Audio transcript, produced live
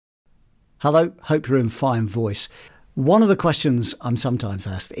Hello, hope you're in fine voice. One of the questions I'm sometimes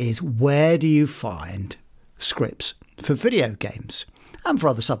asked is, where do you find scripts for video games? And for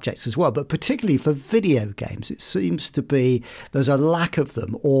other subjects as well, but particularly for video games. It seems to be there's a lack of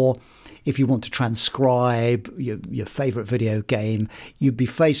them. Or if you want to transcribe your favourite video game, you'd be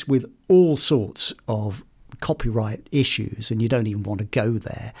faced with all sorts of copyright issues and you don't even want to go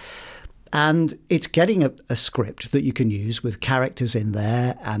there. And it's getting a script that you can use with characters in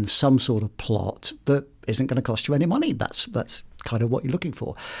there and some sort of plot that isn't going to cost you any money. That's kind of what you're looking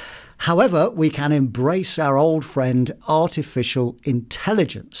for. However, we can embrace our old friend artificial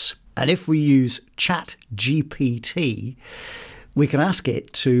intelligence. And if we use ChatGPT, we can ask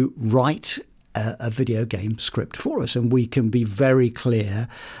it to write a video game script for us, and we can be very clear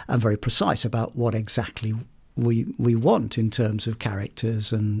and very precise about what exactly we want in terms of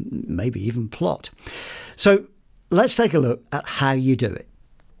characters and maybe even plot. So let's take a look at how you do it.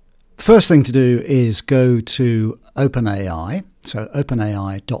 First thing to do is go to OpenAI. So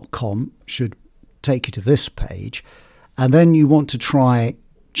openai.com should take you to this page. And then you want to try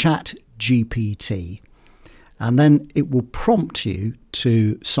ChatGPT. And then it will prompt you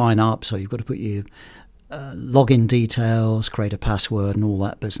to sign up. So you've got to put your login details, create a password and all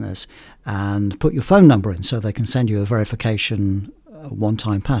that business, and put your phone number in so they can send you a verification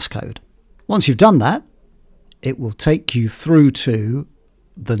one-time passcode. Once you've done that, it will take you through to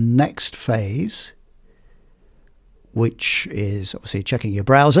the next phase, which is obviously checking your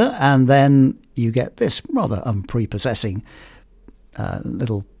browser, and then you get this rather unprepossessing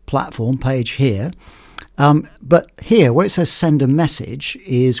little platform page here. But here, where it says send a message,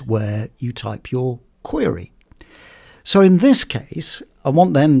 is where you type your query. So in this case, I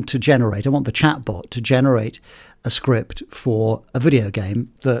want the chatbot to generate a script for a video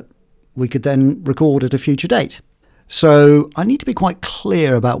game that we could then record at a future date. So I need to be quite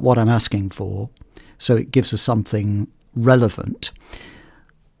clear about what I'm asking for, so it gives us something relevant.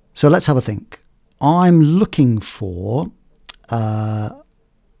 So let's have a think. I'm looking for, I'm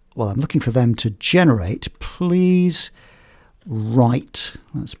looking for them to generate, please write,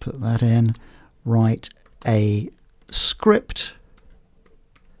 let's put that in, write a script,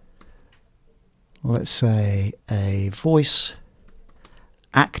 let's say a voice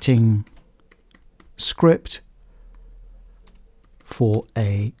acting script for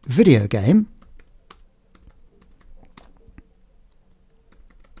a video game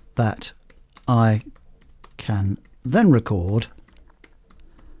that I can then record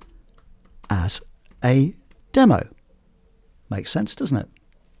as a demo. Makes sense, doesn't it?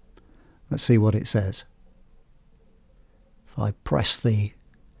 Let's see what it says. If I press the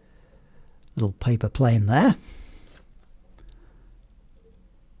little paper plane there.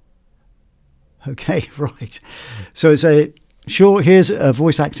 Okay, right. So it's here's a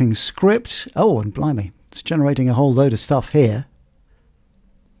voice acting script. Oh, and blimey, it's generating a whole load of stuff here.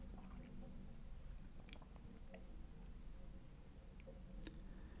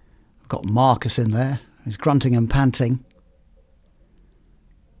 I've got Marcus in there. He's grunting and panting.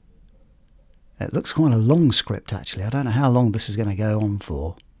 It looks quite a long script, actually. I don't know how long this is going to go on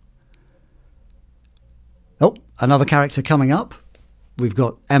for. Oh, another character coming up. We've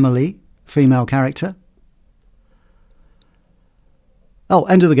got Emily, female character. Oh,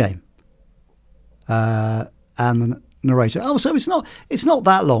 end of the game. And the narrator. Oh, so it's not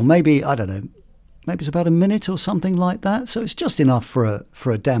that long. Maybe, I don't know, maybe it's about a minute or something like that. So it's just enough for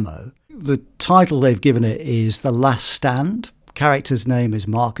a demo. The title they've given it is The Last Stand. Character's name is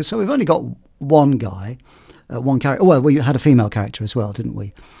Marcus. So we've only got one guy, one character. Well, we had a female character as well, didn't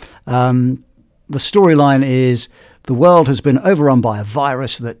we? The storyline is the world has been overrun by a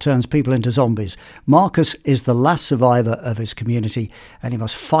virus that turns people into zombies. Marcus is the last survivor of his community, and he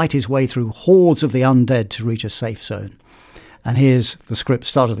must fight his way through hordes of the undead to reach a safe zone. And here's the script,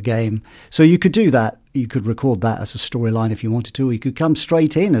 start of the game. So you could do that. You could record that as a storyline if you wanted to. Or you could come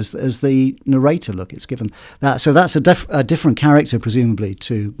straight in as the narrator. Look, it's given that. So that's a different character, presumably,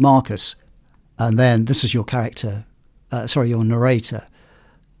 to Marcus. And then this is your character, your narrator.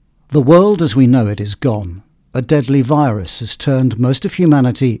 The world as we know it is gone. A deadly virus has turned most of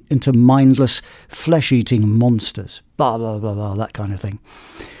humanity into mindless, flesh-eating monsters. Blah, blah, blah, blah, that kind of thing.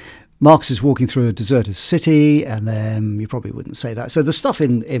 Marcus is walking through a deserted city, and then you probably wouldn't say that. So the stuff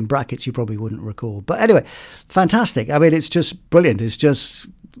in brackets you probably wouldn't record. But anyway, fantastic. I mean, it's just brilliant. It's just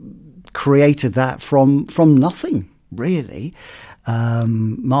created that from nothing, really.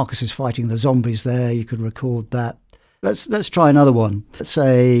 Marcus is fighting the zombies there. You could record that. Let's try another one. Let's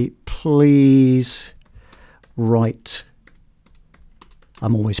say, please write.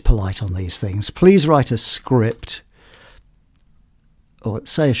 I'm always polite on these things. Please write a script or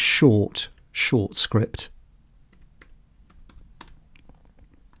say a short script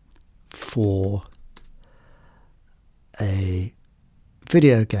for a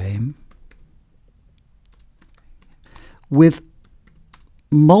video game with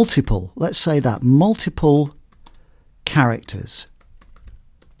multiple, let's say that, multiple characters.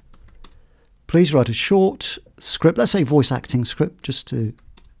 Please write a short script, let's say voice acting script, just to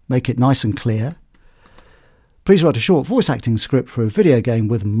make it nice and clear. Please write a short voice acting script for a video game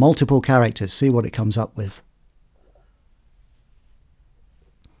with multiple characters. See what it comes up with.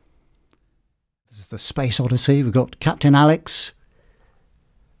 This is the Space Odyssey. We've got Captain Alex.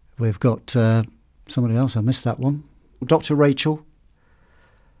 We've got somebody else. I missed that one. Dr. Rachel.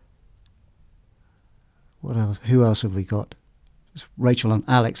 What else? Who else have we got? It's Rachel and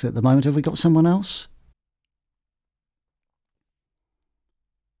Alex at the moment. Have we got someone else?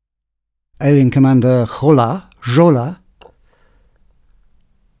 Alien Commander Jola.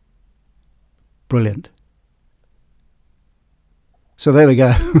 Brilliant. So there we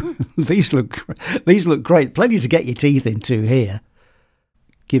go. These look great. Plenty to get your teeth into here.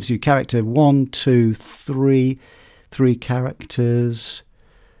 Gives you character 1, 2, 3 characters.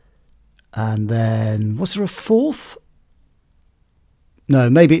 And then, was there a fourth? No,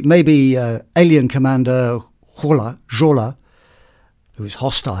 maybe Alien Commander Jola, who is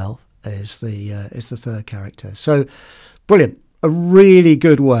hostile, is the third character. So, brilliant. A really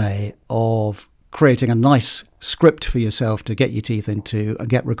good way of creating a nice script for yourself to get your teeth into and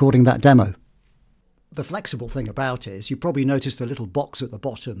get recording that demo. The flexible thing about it is you probably noticed a little box at the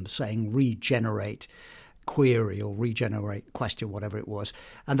bottom saying regenerate query or regenerate question, whatever it was,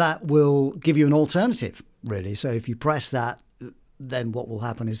 and that will give you an alternative, really. So if you press that, then what will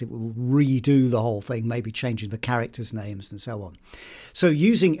happen is it will redo the whole thing, maybe changing the characters' names and so on. So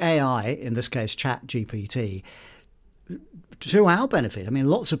using AI, in this case ChatGPT, to our benefit. I mean,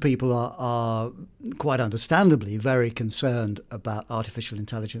 lots of people are quite understandably very concerned about artificial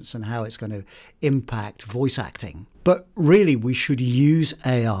intelligence and how it's going to impact voice acting. But really, we should use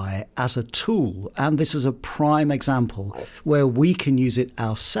AI as a tool. And this is a prime example where we can use it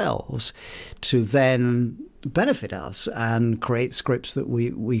ourselves to then benefit us and create scripts that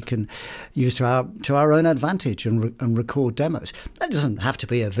we can use to our own advantage and record demos. That doesn't have to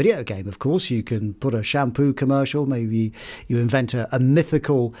be a video game, of course. You can put a shampoo commercial. Maybe you invent a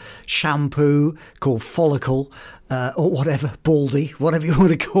mythical shampoo called Follicle, or whatever, Baldy, whatever you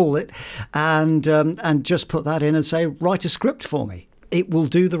want to call it, and just put that in and say, write a script for me. It will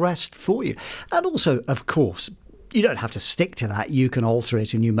do the rest for you. And also, of course, you don't have to stick to that. You can alter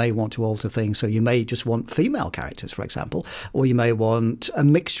it, and you may want to alter things. So you may just want female characters, for example, or you may want a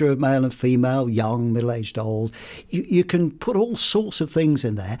mixture of male and female, young, middle-aged, old. You can put all sorts of things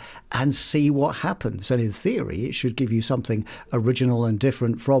in there and see what happens. And in theory, it should give you something original and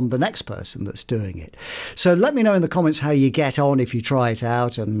different from the next person that's doing it. So let me know in the comments how you get on if you try it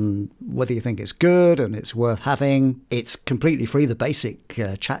out and whether you think it's good and it's worth having. It's completely free. The basic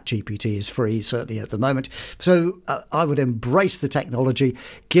ChatGPT is free, certainly at the moment. So I would embrace the technology,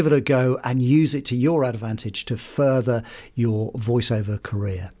 give it a go, and use it to your advantage to further your voiceover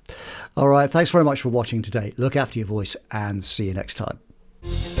career. All right, thanks very much for watching today. Look after your voice and see you next time.